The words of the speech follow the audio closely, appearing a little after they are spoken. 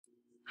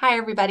Hi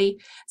everybody.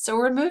 So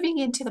we're moving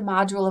into the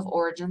module of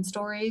origin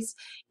stories,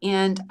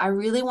 and I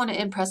really want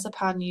to impress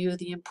upon you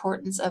the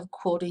importance of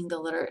quoting the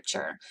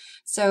literature.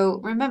 So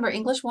remember,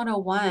 English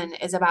 101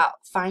 is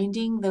about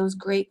finding those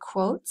great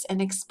quotes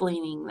and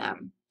explaining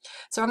them.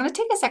 So I'm going to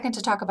take a second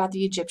to talk about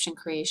the Egyptian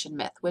creation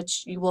myth,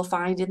 which you will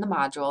find in the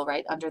module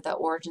right under the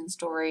origin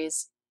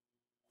stories.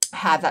 I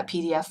have that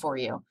PDF for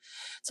you.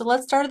 So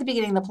let's start at the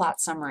beginning, the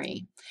plot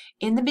summary.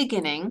 In the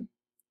beginning,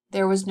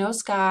 there was no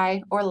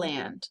sky or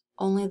land,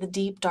 only the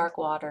deep, dark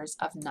waters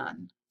of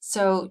none.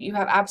 So you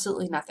have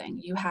absolutely nothing.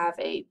 You have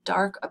a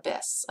dark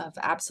abyss of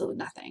absolute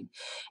nothing.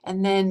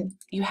 And then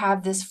you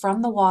have this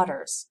from the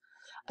waters,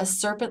 a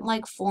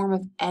serpent-like form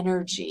of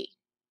energy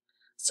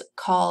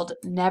called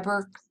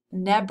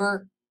nebertature,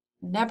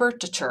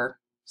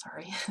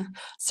 sorry,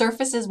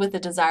 surfaces with a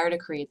desire to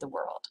create the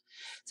world.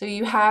 So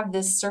you have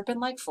this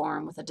serpent-like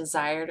form with a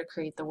desire to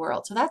create the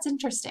world. So that's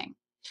interesting.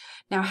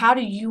 Now, how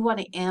do you want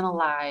to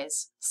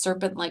analyze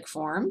serpent-like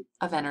form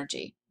of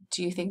energy?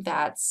 Do you think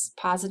that's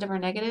positive or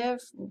negative?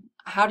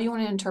 How do you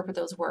want to interpret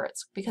those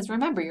words? Because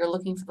remember, you're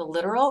looking for the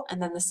literal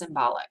and then the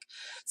symbolic.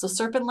 So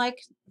serpent-like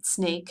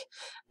snake,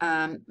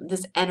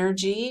 this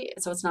energy,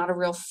 so it's not a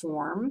real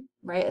form,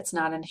 right? It's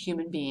not a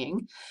human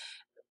being.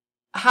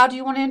 How do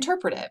you want to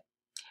interpret it?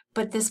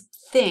 But this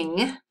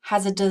thing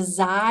has a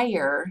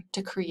desire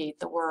to create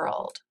the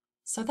world.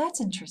 So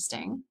that's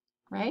interesting,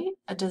 right?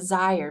 A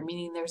desire,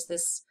 meaning there's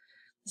this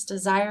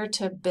desire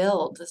to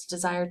build, this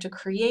desire to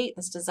create,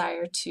 this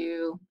desire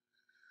to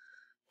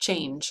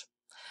change.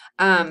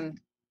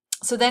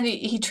 So then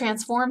he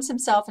transforms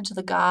himself into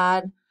the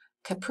god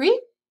Capri.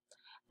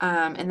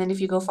 And then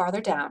if you go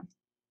farther down,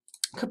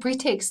 Capri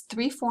takes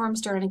 3 forms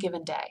during a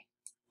given day.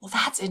 Well,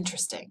 that's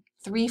interesting.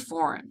 3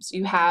 forms.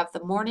 You have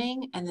the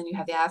morning, and then you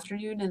have the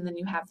afternoon, and then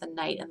you have the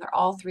night, and they're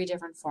all 3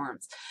 different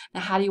forms.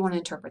 Now, how do you want to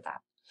interpret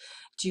that?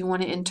 Do you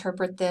want to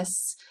interpret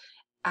this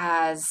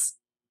as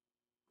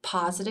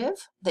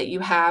positive, that you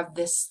have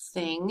this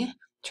thing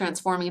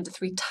transforming into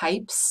 3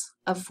 types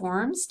of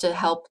forms to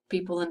help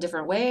people in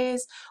different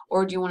ways?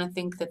 Or do you want to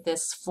think that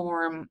this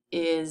form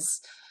is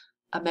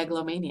a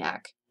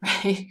megalomaniac,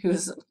 right?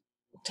 Who's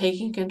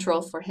taking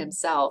control for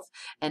himself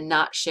and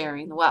not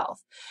sharing the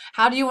wealth?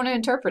 How do you want to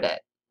interpret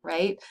it,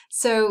 right?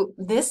 So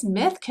this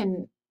myth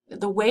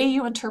the way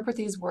you interpret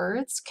these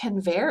words can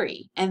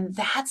vary, and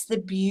that's the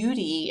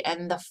beauty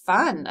and the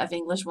fun of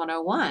English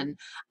 101.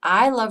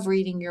 I love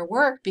reading your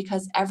work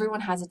because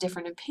everyone has a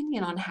different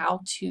opinion on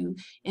how to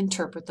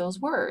interpret those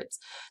words.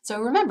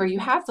 So remember, you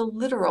have the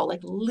literal,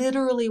 like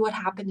literally what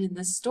happened in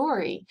this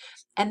story,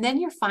 and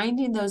then you're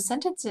finding those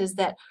sentences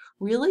that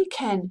really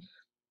can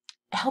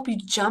help you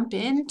jump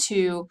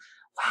into,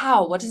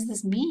 wow, what does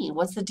this mean?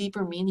 What's the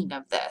deeper meaning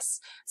of this?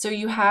 So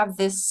you have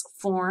this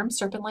form,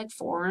 serpent-like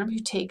form, who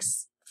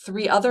takes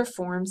 3 other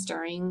forms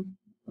during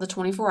the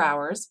 24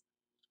 hours.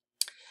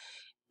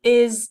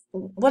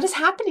 What is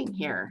happening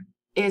here?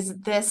 Is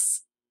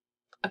this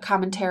a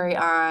commentary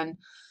on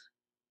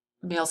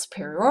male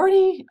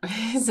superiority?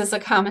 Is this a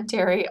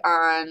commentary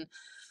on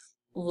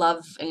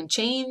love and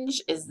change?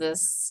 Is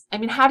this, I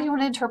mean, how do you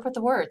want to interpret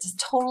the words? It's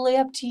totally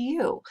up to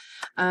you.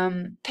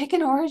 Pick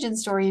an origin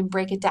story and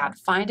break it down.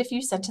 Find a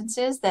few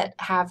sentences that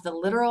have the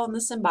literal and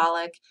the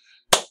symbolic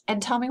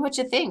and tell me what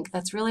you think.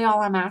 That's really all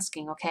I'm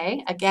asking,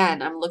 okay?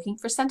 Again, I'm looking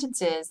for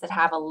sentences that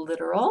have a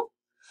literal,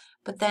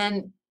 but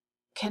then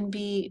can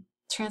be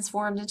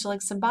transformed into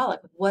like symbolic.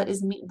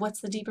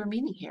 What's the deeper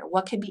meaning here?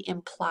 What can be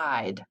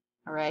implied?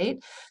 All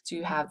right, so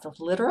you have the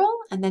literal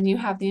and then you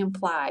have the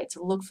implied.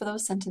 So look for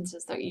those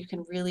sentences that you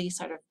can really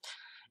sort of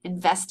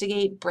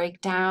investigate,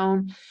 break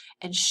down,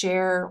 and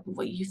share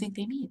what you think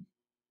they mean.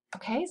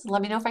 Okay, so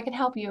let me know if I can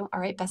help you. All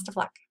right, best of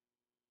luck.